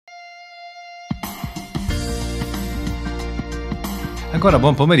Ancora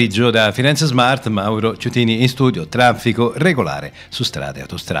buon pomeriggio da Firenze Smart, Mauro Ciutini in studio. Traffico regolare su strade e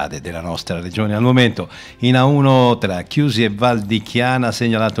autostrade della nostra regione. Al momento in A1 tra Chiusi e Val di Chiana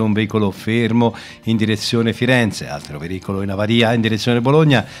segnalato un veicolo fermo in direzione Firenze, altro veicolo in avaria in direzione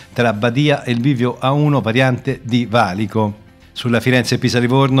Bologna tra Badia e il bivio A1 variante di Valico. Sulla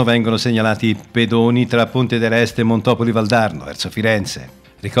Firenze-Pisa-Livorno vengono segnalati pedoni tra Ponte dell'Est e Montopoli Valdarno verso Firenze.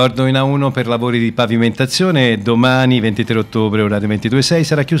 Ricordo in A1 per lavori di pavimentazione, domani 23 ottobre orario 22.06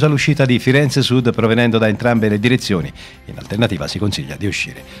 sarà chiusa l'uscita di Firenze Sud provenendo da entrambe le direzioni. In alternativa si consiglia di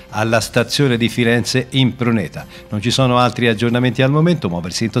uscire alla stazione di Firenze in Pruneta. Non ci sono altri aggiornamenti al momento.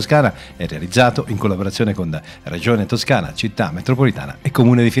 Muoversi in Toscana è realizzato in collaborazione con Regione Toscana, Città, Metropolitana e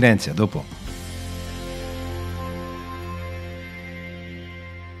Comune di Firenze. A dopo.